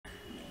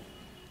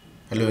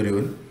Hello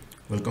everyone,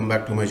 welcome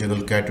back to my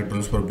channel CAD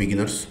Tools for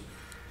Beginners.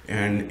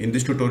 And in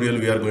this tutorial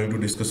we are going to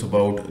discuss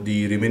about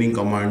the remaining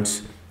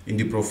commands in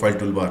the profile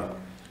toolbar.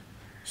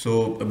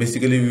 So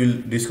basically we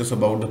will discuss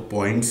about the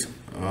points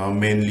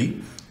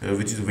mainly,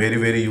 which is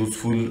very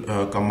useful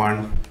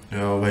command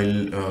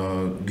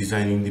while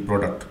designing the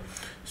product.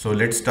 So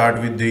let's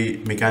start with the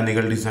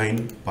mechanical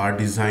design, part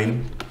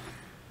design,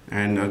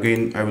 and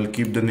again I will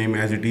keep the name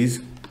as it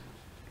is.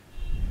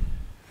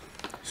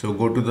 So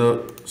go to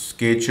the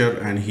sketcher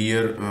and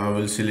here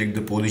we'll select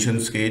the position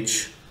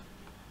sketch.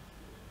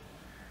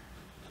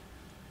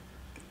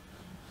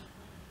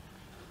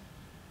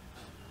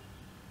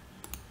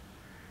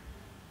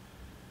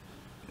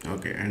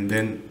 Okay, and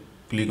then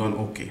click on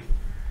OK.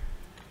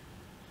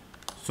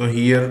 So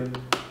here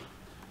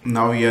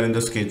now we are in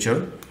the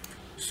sketcher.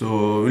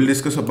 So we'll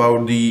discuss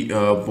about the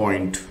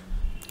point.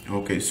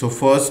 Okay, so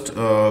first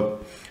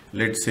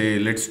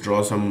let's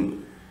draw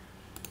some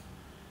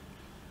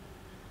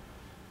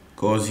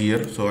curves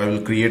here. So I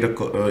will create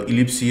a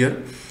ellipse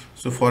here.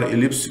 So for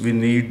ellipse we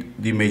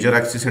need the major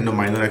axis and a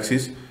minor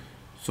axis.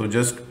 So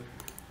just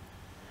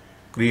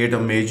create a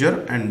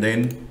major and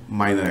then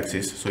minor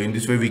axis. So in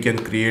this way we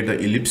can create the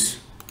ellipse.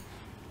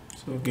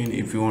 So again,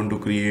 if you want to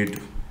create,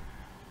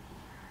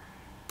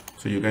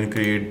 so you can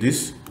create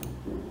this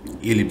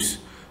ellipse.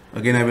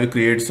 Again I will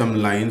create some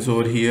lines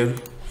over here.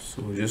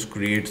 So just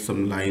create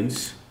some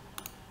lines.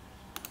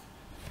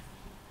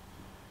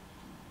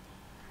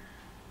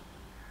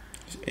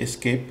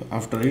 Escape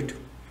after it,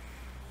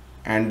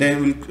 and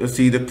then we'll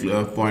see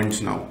the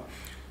points now.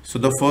 So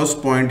the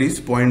first point is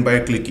point by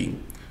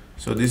clicking.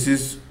 So this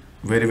is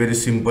very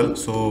simple.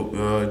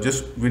 So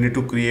just we need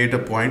to create a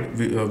point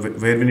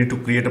where we need to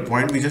create a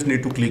point, we just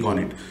need to click on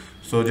it.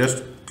 So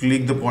just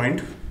click the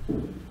point,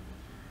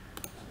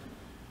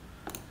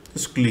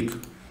 just click.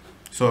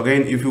 So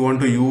again, if you want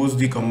to use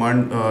the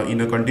command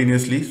in a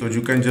continuously, so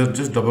you can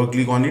just double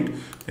click on it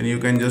and you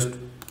can just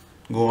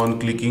go on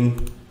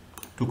clicking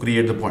to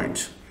create the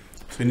points.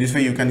 So in this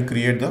way you can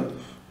create the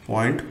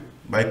point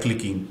by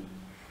clicking.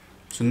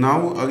 So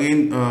now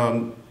again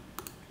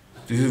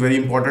this is very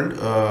important,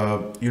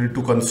 you need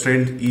to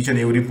constrain each and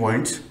every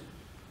points.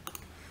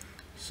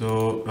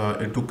 So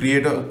to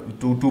create a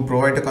to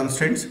provide the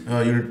constraints,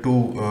 you need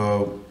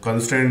to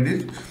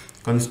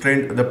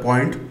constrain the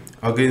point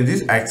against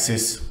this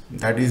axis,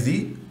 that is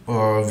the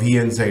V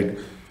and Z.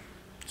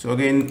 So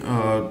again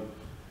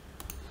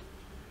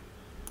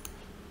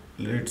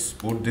let's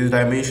put this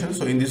dimension.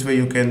 So in this way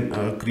you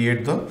can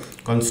create the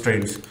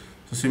constraints.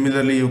 So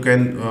similarly you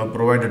can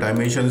provide the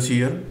dimensions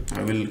here.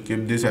 I will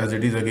keep this as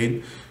it is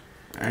again,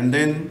 and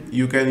then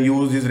you can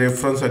use this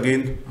reference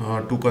again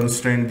to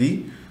constrain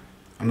the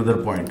another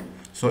point.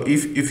 So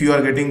if you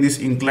are getting this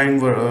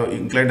inclined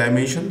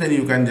dimension, then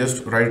you can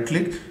just right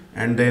click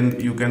and then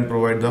you can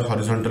provide the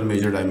horizontal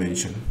measure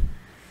dimension.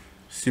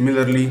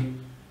 Similarly,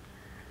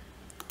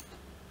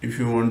 if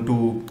you want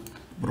to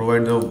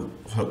provide the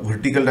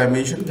vertical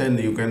dimension, then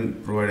you can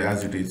provide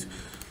as it is.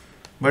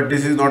 But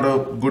this is not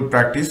a good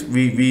practice.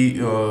 We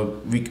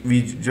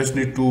just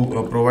need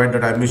to provide the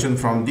dimension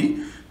from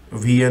the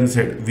V and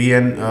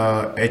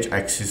H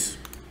axis.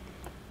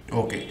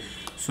 Okay,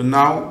 so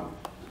now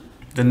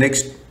the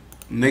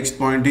next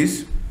point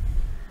is,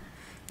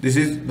 this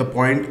is the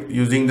point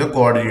using the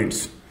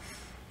coordinates.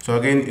 So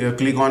again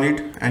click on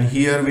it, and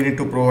here we need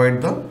to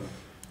provide the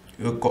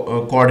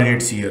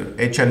coordinates here,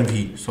 H and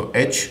V. So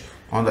H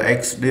on the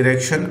X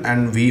direction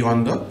and V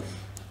on the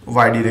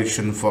Y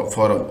direction for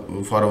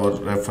our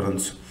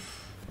reference.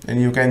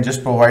 And you can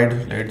just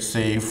provide, let's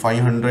say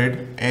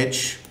 500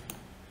 H,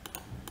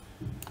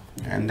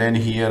 and then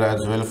here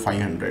as well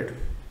 500,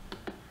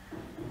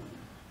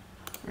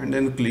 and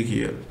then click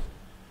here.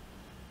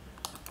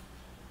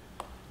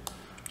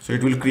 So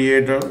it will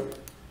create a,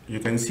 you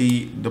can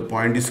see the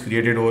point is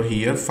created over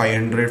here,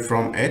 500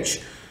 from H,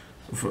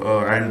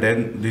 and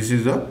then this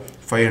is the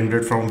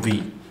 500 from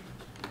V.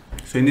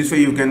 So in this way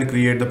you can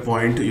create the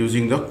point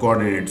using the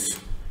coordinates.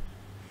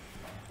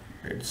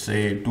 Let's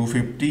say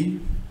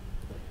 250,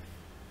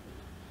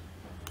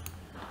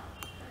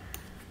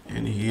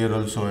 and here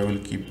also I will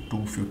keep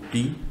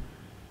 250,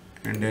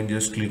 and then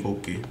just click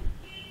OK.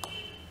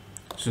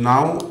 So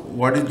now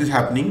what is this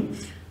happening?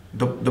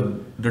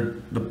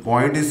 The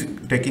point is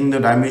taking the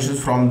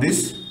dimensions from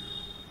this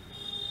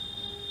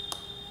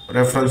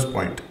reference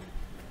point.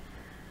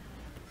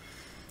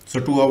 So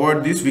to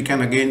avoid this, we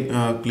can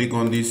again click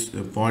on these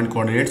point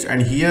coordinates,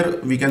 and here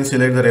we can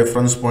select the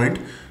reference point,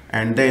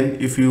 and then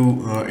if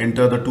you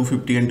enter the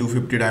 250 and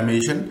 250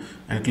 dimension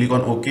and click on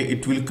OK,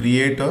 it will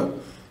create a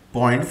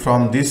point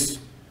from this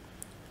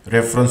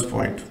reference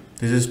point.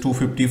 This is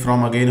 250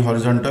 from again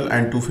horizontal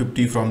and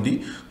 250 from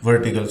the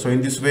vertical. So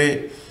in this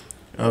way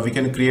we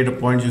can create a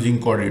point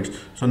using coordinates.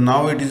 So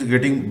now it is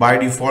getting by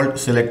default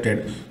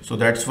selected. So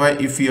that's why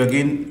if we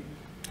again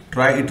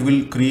try, it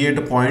will create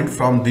a point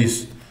from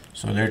this.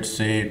 So let's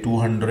say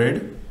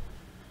 200,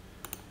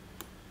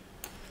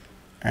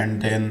 and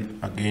then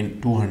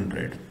again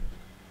 200.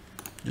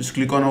 Just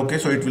click on OK.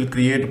 So it will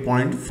create a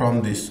point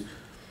from this.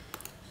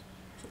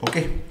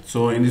 Okay,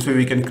 so in this way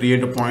we can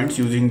create a points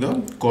using the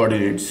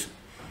coordinates.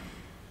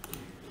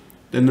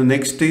 Then the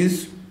next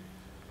is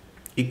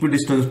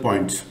equidistance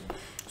points.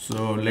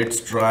 So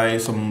let's try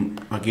some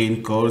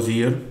again curves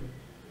here.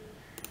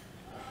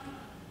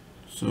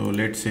 So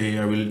let's say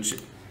I will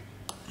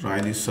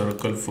try this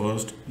circle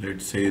first.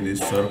 Let's say this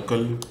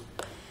circle.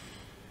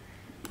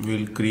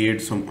 We'll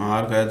create some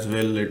arc as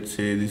well. Let's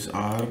say this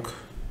arc.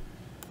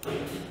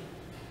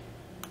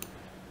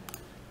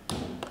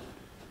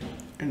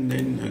 And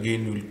then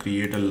again we'll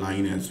create a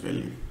line as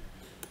well.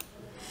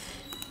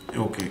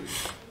 Okay,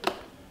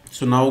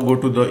 so now go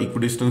to the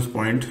equidistance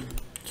point.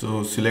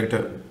 So select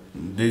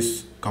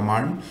this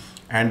command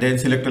and then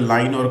select a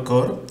line or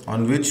curve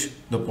on which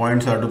the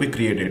points are to be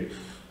created.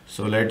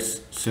 So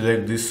let's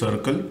select this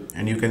circle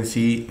and you can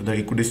see the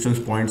equidistance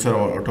points are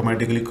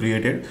automatically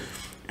created.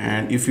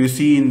 And if you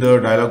see in the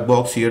dialog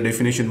box here,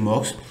 definition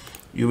box,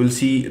 you will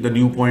see the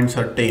new points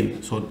are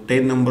 10. So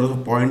 10 number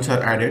of points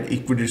are added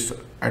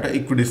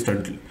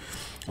equidistantly.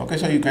 Okay,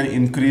 so you can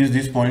increase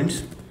these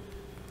points.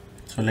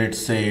 So let's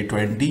say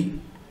 20.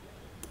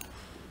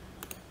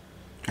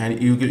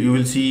 And you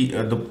will see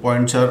the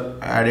points are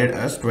added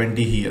as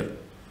 20 here.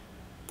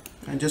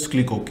 And just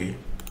click OK.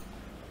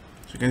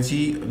 So you can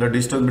see the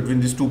distance between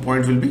these 2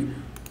 points will be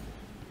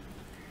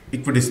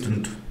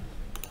equidistant.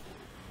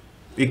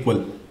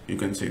 Equal, you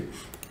can say.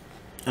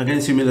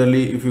 Again,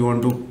 similarly, if you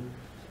want to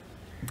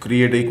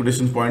create a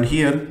equidistant point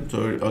here,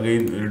 so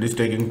again it is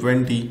taking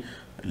 20,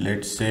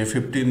 let's say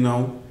 15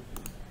 now,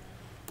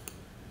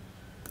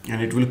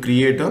 and it will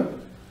create a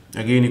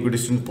again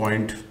equidistant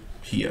point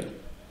here.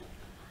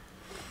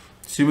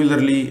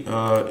 Similarly,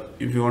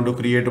 if you want to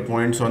create a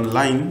points on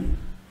line,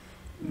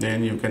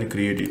 then you can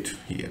create it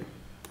here.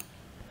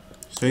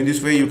 So in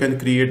this way you can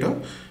create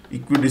a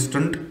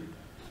equidistant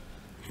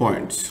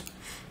points.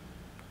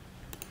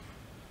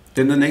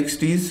 Then the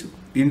next is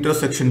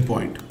intersection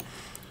point.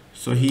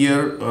 So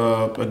here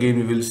again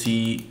we will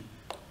see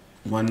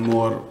one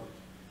more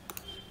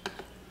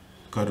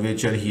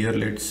curvature here.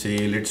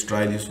 Let's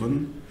try this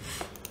one.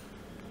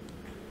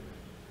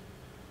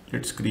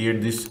 Let's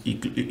create this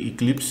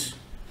ellipse.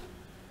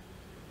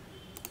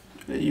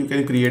 You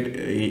can create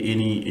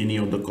any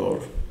of the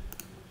curve.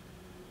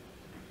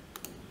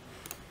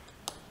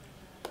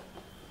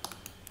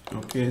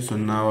 Okay, so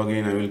now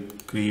again I will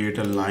create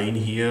a line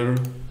here.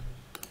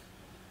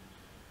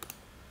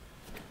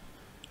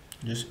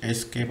 Just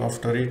escape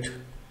after it.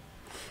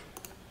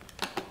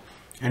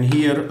 And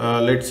here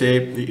let's say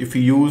if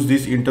we use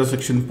these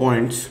intersection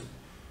points,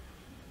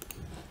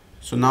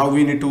 so now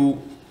we need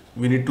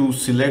to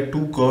select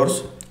 2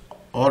 curves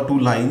or 2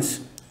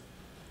 lines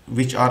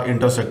which are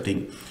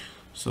intersecting.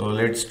 So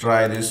let's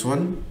try this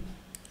one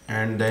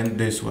and then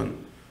this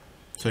one.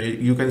 So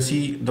you can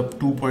see the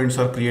 2 points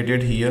are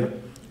created here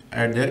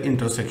at their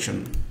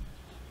intersection.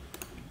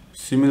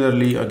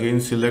 Similarly, again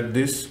select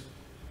this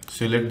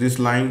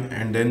line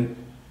and then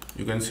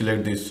you can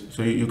select this.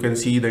 So you can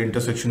see the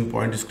intersection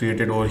point is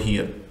created over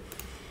here.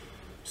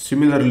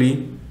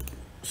 Similarly,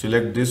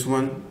 select this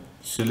one,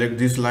 select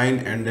this line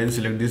and then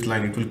select this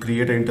line. It will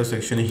create an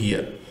intersection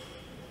here.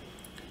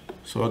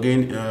 So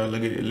again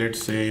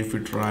let's say if we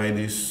try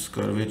this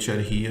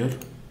curvature here,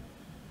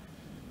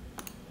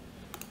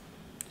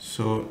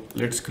 so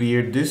let's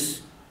create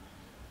this,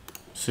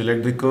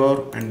 select the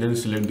curve and then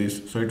select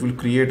this. So it will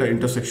create an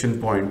intersection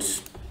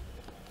points.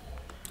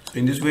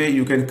 In this way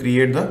you can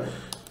create the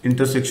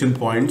intersection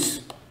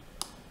points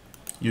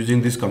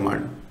using this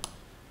command.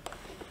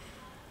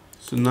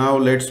 So now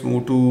let's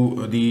move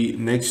to the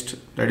next,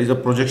 that is a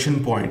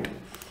projection point.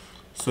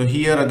 So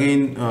here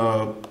again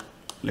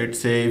let's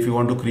say if you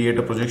want to create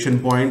a projection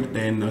point,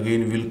 then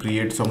again we'll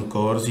create some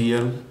curves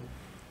here.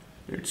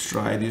 Let's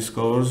try these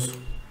curves.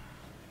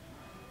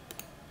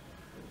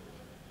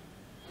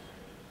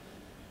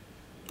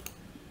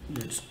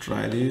 Let's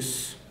try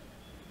this.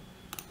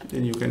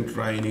 Then you can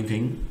try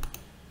anything.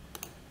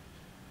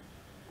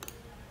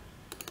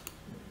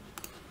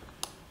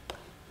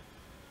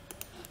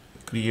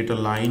 Create a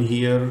line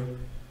here.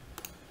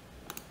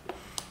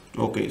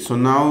 Okay, so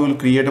now we'll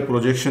create a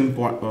projection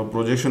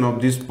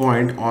of this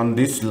point on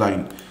this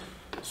line.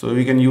 So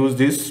we can use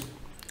this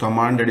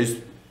command, that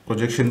is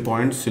projection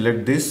point.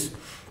 Select this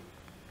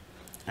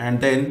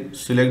and then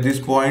select this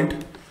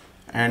point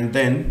and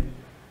then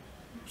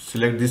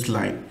select this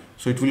line.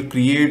 So it will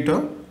create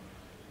a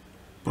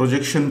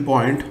projection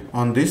point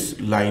on this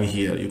line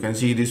here. You can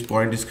see this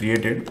point is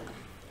created.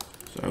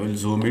 So I will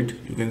zoom it.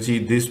 You can see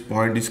this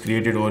point is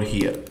created over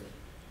here.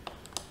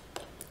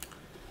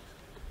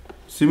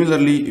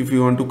 Similarly, if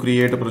you want to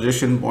create a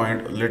projection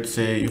point, let's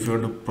say if you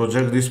want to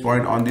project this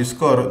point on this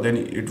curve, then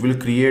it will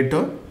create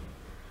a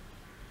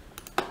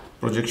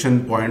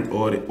projection point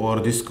over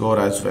this curve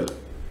as well.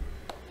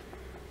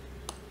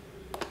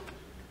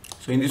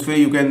 So in this way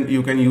you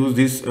can use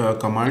these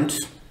commands.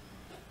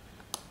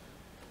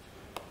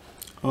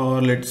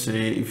 Or let's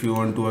say if you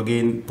want to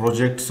again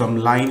project some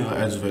line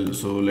as well.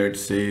 So let's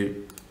say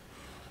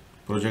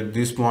project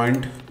this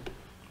point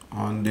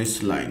on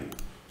this line.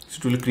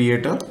 So it will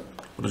create a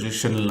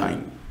projection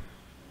line.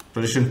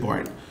 projection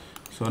point.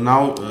 So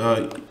now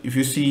if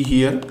you see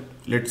here,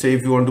 let's say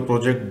if you want to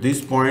project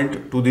this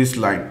point to this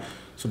line,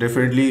 so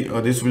definitely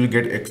this will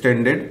get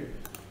extended.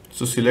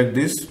 So select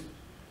this,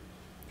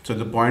 so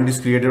the point is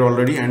created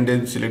already, and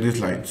then select this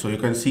line. So you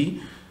can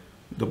see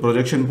the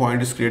projection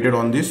point is created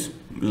on this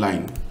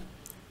line.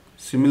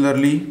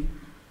 Similarly,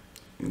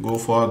 go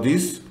for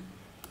this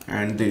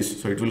and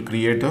this, so it will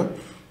create a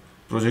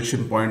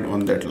projection point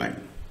on that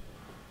line.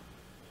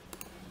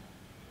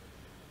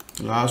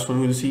 Last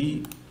one we'll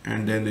see,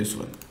 and then this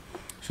one.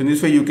 So in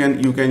this way you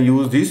can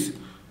use this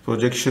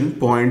projection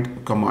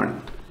point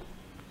command.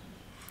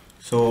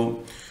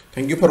 So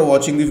thank you for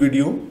watching the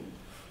video.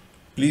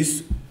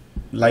 Please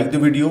like the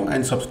video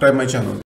and subscribe my channel.